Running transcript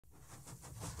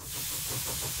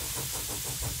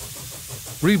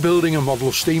Rebuilding a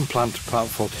model steam plant part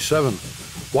 47.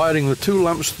 Wiring the two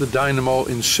lamps to the dynamo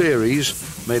in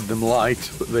series made them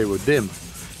light, but they were dim.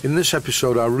 In this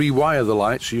episode I rewire the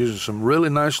lights using some really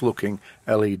nice looking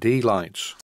LED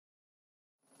lights.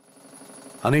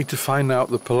 I need to find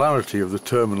out the polarity of the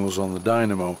terminals on the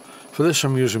dynamo. For this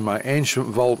I'm using my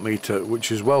ancient voltmeter,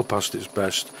 which is well past its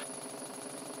best.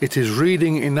 It is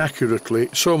reading inaccurately,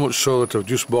 so much so that I've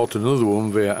just bought another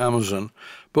one via Amazon,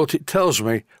 but it tells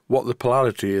me what the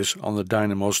polarity is on the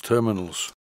dynamo's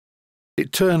terminals.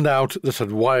 It turned out that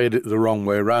I'd wired it the wrong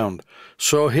way round,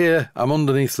 so here I'm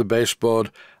underneath the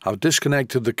baseboard, I've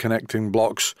disconnected the connecting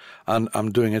blocks and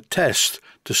I'm doing a test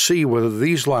to see whether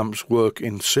these lamps work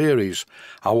in series.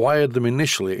 I wired them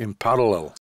initially in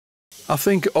parallel. I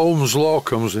think Ohm's law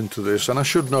comes into this, and I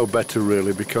should know better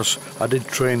really, because I did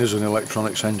train as an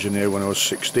electronics engineer when I was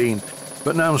 16,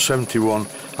 but now I'm 71,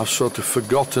 I've sort of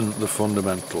forgotten the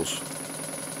fundamentals.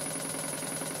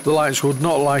 The lights would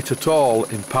not light at all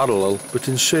in parallel, but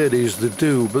in series they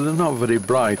do, but they're not very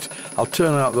bright. I'll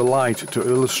turn out the light to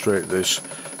illustrate this.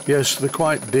 Yes, they're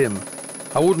quite dim.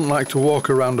 I wouldn't like to walk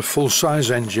around a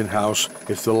full-size engine house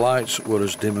if the lights were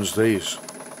as dim as these.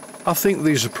 I think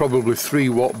these are probably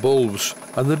 3-watt bulbs,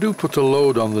 and they do put a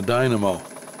load on the dynamo.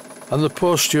 And the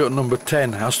posture number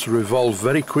 10 has to revolve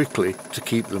very quickly to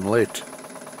keep them lit.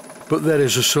 But there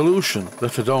is a solution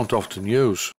that I don't often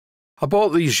use. I bought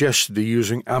these yesterday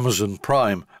using Amazon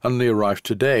Prime, and they arrived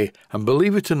today, and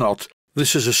believe it or not,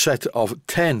 this is a set of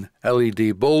 10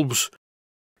 LED bulbs,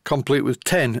 complete with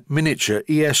 10 miniature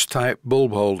ES-type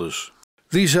bulb holders.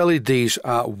 These LEDs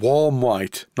are warm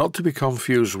white, not to be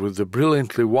confused with the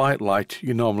brilliantly white light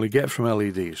you normally get from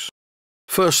LEDs.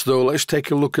 First though, let's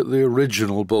take a look at the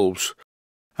original bulbs.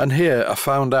 And here I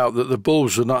found out that the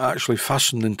bulbs are not actually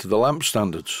fastened into the lamp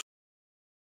standards.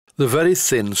 The very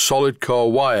thin solid core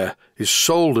wire is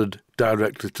soldered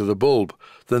directly to the bulb.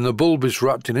 Then the bulb is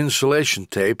wrapped in insulation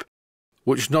tape,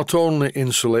 which not only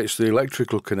insulates the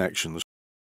electrical connections,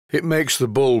 it makes the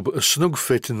bulb a snug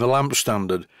fit in the lamp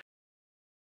standard.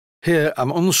 Here I'm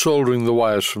unsoldering the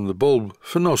wires from the bulb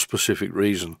for no specific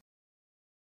reason.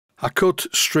 I cut,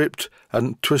 stripped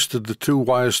and twisted the two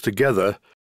wires together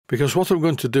because what I'm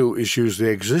going to do is use the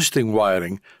existing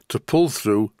wiring to pull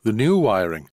through the new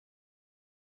wiring.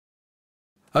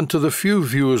 And to the few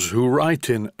viewers who write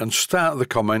in and start the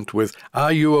comment with,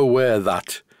 "Are you aware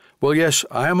that?" Well, yes,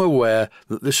 I am aware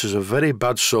that this is a very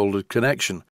bad soldered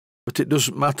connection. But it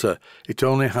doesn't matter, it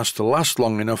only has to last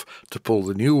long enough to pull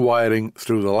the new wiring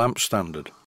through the lamp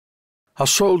standard. I'll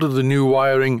solder the new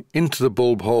wiring into the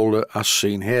bulb holder as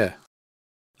seen here.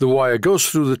 The wire goes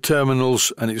through the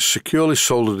terminals and it's securely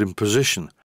soldered in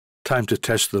position. Time to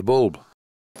test the bulb.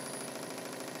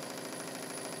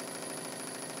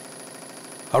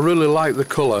 I really like the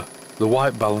colour, the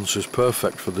white balance is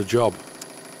perfect for the job.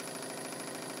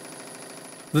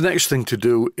 The next thing to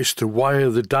do is to wire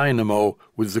the dynamo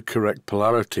with the correct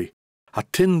polarity. I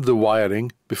tinned the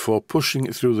wiring before pushing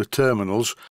it through the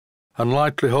terminals and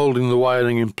lightly holding the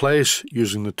wiring in place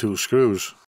using the two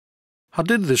screws. I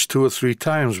did this 2 or 3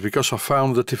 times because I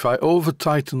found that if I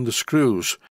over-tightened the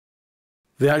screws,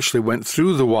 they actually went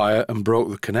through the wire and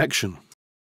broke the connection.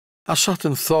 I sat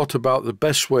and thought about the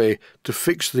best way to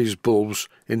fix these bulbs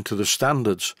into the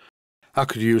standards. I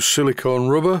could use silicone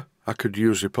rubber, I could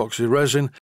use epoxy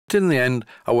resin, but in the end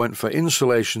I went for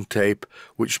insulation tape,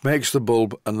 which makes the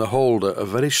bulb and the holder a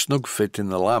very snug fit in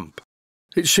the lamp.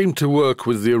 It seemed to work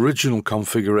with the original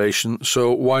configuration,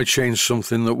 so why change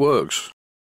something that works?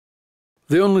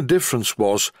 The only difference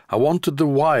was I wanted the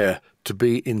wire to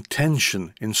be in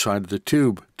tension inside the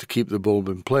tube to keep the bulb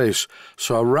in place,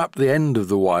 so I wrapped the end of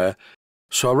the wire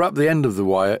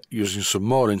using some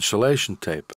more insulation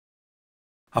tape.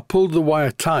 I pulled the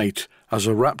wire tight as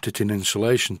I wrapped it in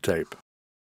insulation tape.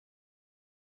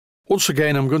 Once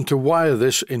again I'm going to wire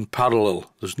this in parallel.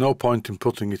 There's no point in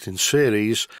putting it in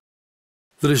series.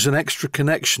 There is an extra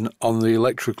connection on the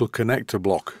electrical connector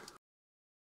block.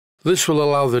 This will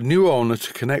allow the new owner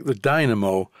to connect the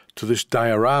dynamo to this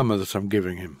diorama that I'm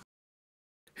giving him.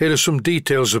 Here are some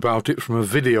details about it from a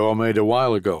video I made a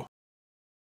while ago.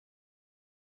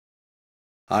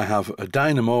 I have a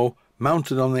dynamo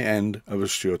mounted on the end of a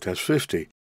Stuart S50,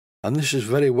 and this is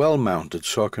very well mounted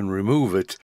so I can remove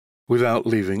it without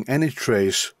leaving any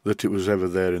trace that it was ever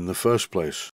there in the first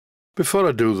place. Before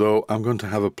I do though, I'm going to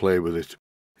have a play with it.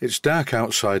 It's dark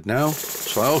outside now,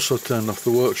 so I also turned off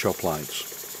the workshop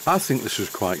lights. I think this is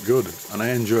quite good, and I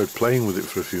enjoyed playing with it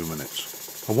for a few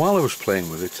minutes. And while I was playing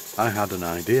with it, I had an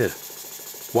idea.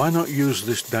 Why not use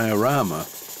this diorama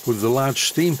with the large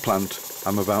steam plant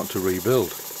I'm about to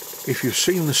rebuild? If you've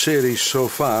seen the series so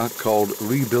far called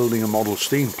Rebuilding a Model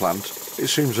Steam Plant, it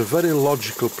seems a very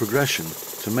logical progression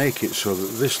to make it so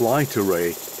that this light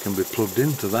array can be plugged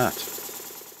into that.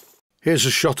 Here's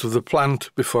a shot of the plant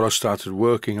before I started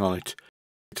working on it.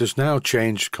 It has now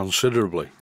changed considerably.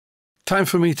 Time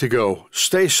for me to go.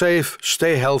 Stay safe,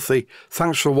 stay healthy,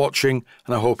 thanks for watching,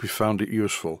 and I hope you found it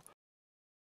useful.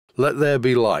 Let there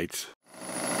be light.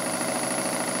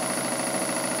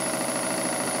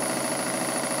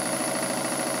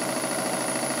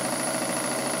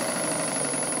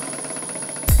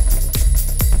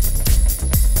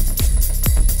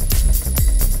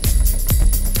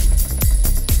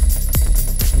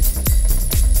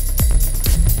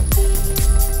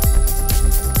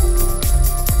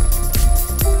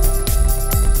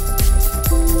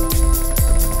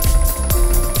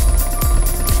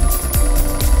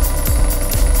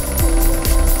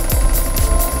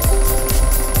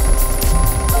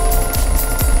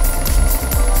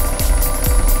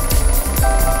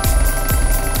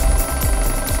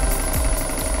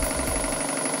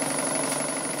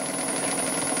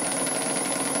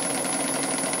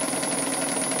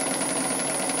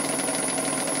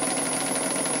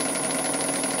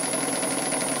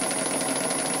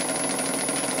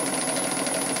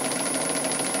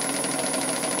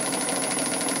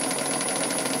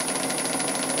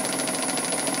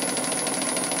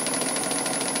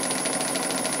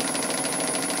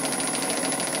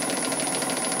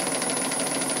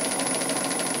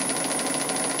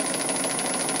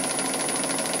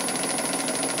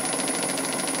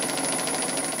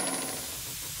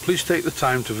 Please take the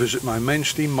time to visit my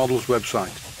Mainsteam Models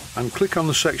website and click on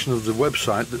the section of the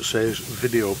website that says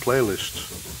Video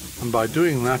Playlists. And by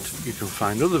doing that, you can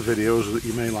find other videos that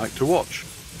you may like to watch.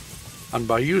 And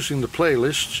by using the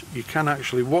playlists, you can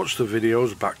actually watch the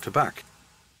videos back to back.